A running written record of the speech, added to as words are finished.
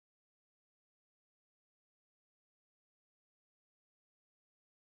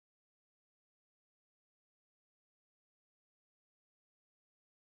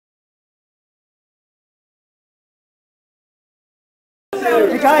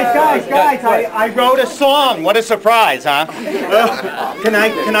Hey guys, I wrote a song. What a surprise, huh? Can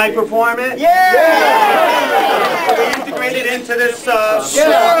I perform it? Yeah! Can we integrate it into this? Sure! You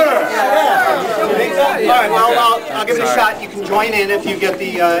think so? All right, well, I'll give it a shot. You can join in if you get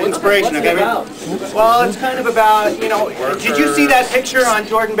the inspiration, okay? Well, it's kind of about, you know, did you see that picture on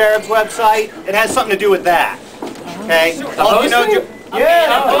Jordan Barrett's website? It has something to do with that, okay? Well, you know,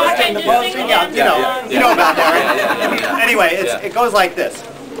 yeah, the posting, yeah, you know about that, right? Anyway, it goes like this.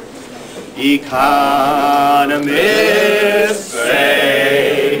 Economists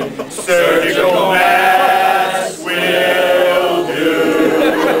say surgical masks will do,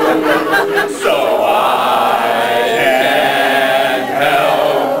 so I can't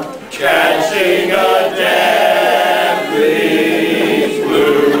help catching a deadly flu.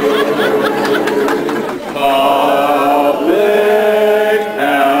 Public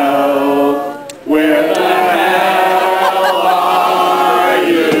health, where the hell are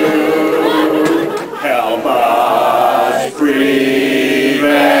you? Help us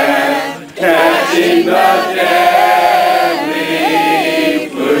prevent catching the deadly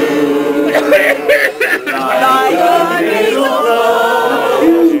flu.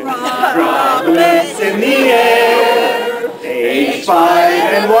 Droplets in the air, H5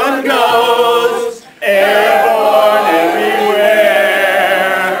 and one goes, airborne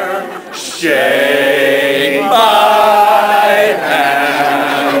everywhere. Shake my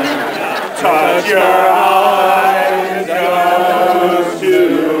hand, touch your eyes, goes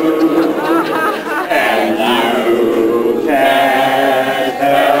too, and you can't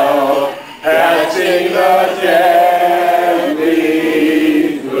help passing the deadly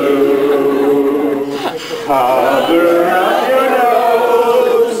flu. Cover up your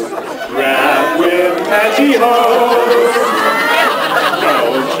nose, wrap with pantyhose.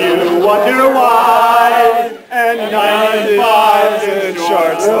 Don't you wonder why? And 95's in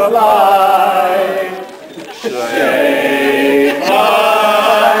short supply. Shake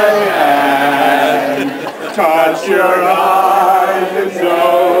my hand, touch your eyes and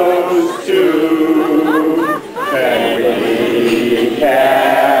nose too, and we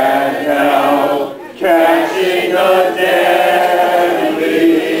can't help catching a deadly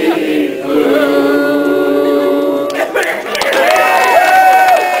flu.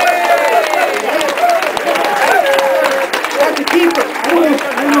 I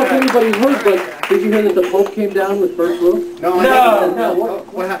don't know if anybody heard, but did you hear that the Pope came down with bird flu? No.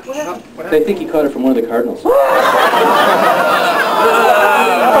 What happened? They think he caught it from one of the cardinals.